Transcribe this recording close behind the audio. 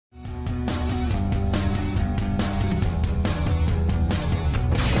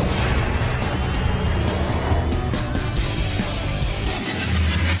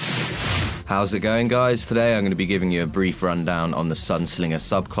How's it going, guys? Today I'm going to be giving you a brief rundown on the Sunslinger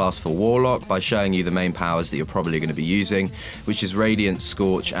subclass for Warlock by showing you the main powers that you're probably going to be using, which is Radiance,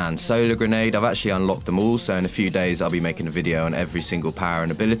 Scorch and Solar Grenade. I've actually unlocked them all, so in a few days I'll be making a video on every single power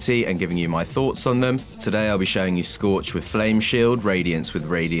and ability and giving you my thoughts on them. Today I'll be showing you Scorch with Flame Shield, Radiance with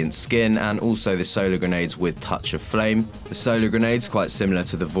Radiant Skin, and also the Solar Grenades with Touch of Flame. The Solar Grenade's quite similar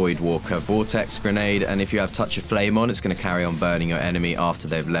to the Void Walker Vortex Grenade, and if you have Touch of Flame on, it's going to carry on burning your enemy after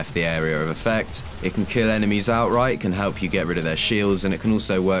they've left the area of effect. It can kill enemies outright, can help you get rid of their shields, and it can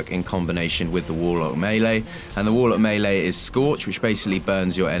also work in combination with the Warlock melee. And the Warlock melee is Scorch, which basically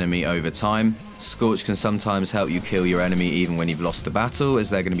burns your enemy over time. Scorch can sometimes help you kill your enemy even when you've lost the battle,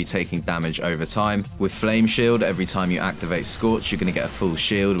 as they're going to be taking damage over time. With Flame Shield, every time you activate Scorch, you're going to get a full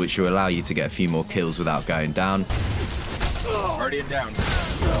shield, which will allow you to get a few more kills without going down. Guardian down.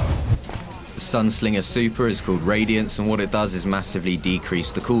 The Sunslinger super is called Radiance, and what it does is massively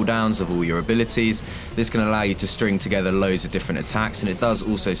decrease the cooldowns of all your abilities. This can allow you to string together loads of different attacks, and it does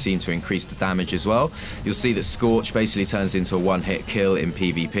also seem to increase the damage as well. You'll see that Scorch basically turns into a one-hit kill in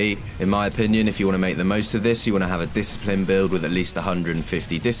PvP. In my opinion, if you want to make the most of this, you want to have a discipline build with at least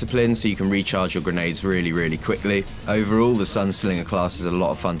 150 discipline, so you can recharge your grenades really quickly. Overall, the Sunslinger class is a lot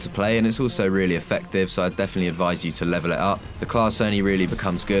of fun to play, and it's also really effective, so I'd definitely advise you to level it up. The class only really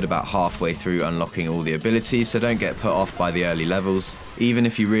becomes good about halfway through unlocking all the abilities, so don't get put off by the early levels. Even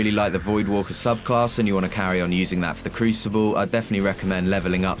if you really like the Void Walker subclass and you want to carry on using that for the Crucible, I'd definitely recommend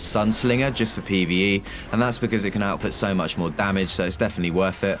leveling up Sunslinger just for PvE, and that's because it can output so much more damage, so it's definitely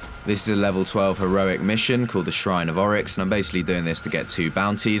worth it. This is a level 12 heroic mission called the Shrine of Oryx, and I'm basically doing this to get 2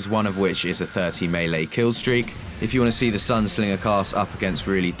 bounties, one of which is a 30 melee kill streak. If you want to see the Sunslinger class up against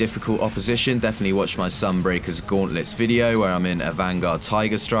really difficult opposition, definitely watch my Sunbreakers Gauntlets video where I'm in a Vanguard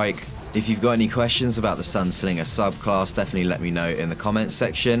Tiger Strike. If you've got any questions about the Sunslinger subclass, definitely let me know in the comments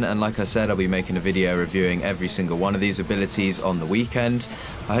section, and like I said, I'll be making a video reviewing every single one of these abilities on the weekend.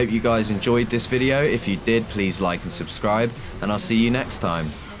 I hope you guys enjoyed this video. If you did, please like and subscribe, and I'll see you next time.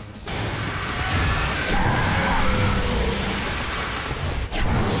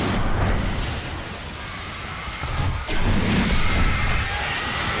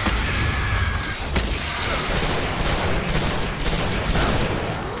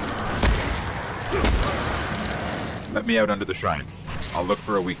 Let me out under the shrine. I'll look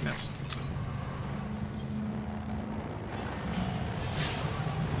for a weakness.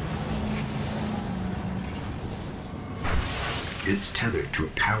 It's tethered to a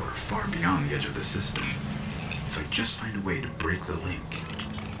power far beyond the edge of the system. So just find a way to break the link.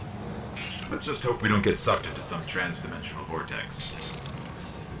 Let's just hope we don't get sucked into some trans-dimensional vortex.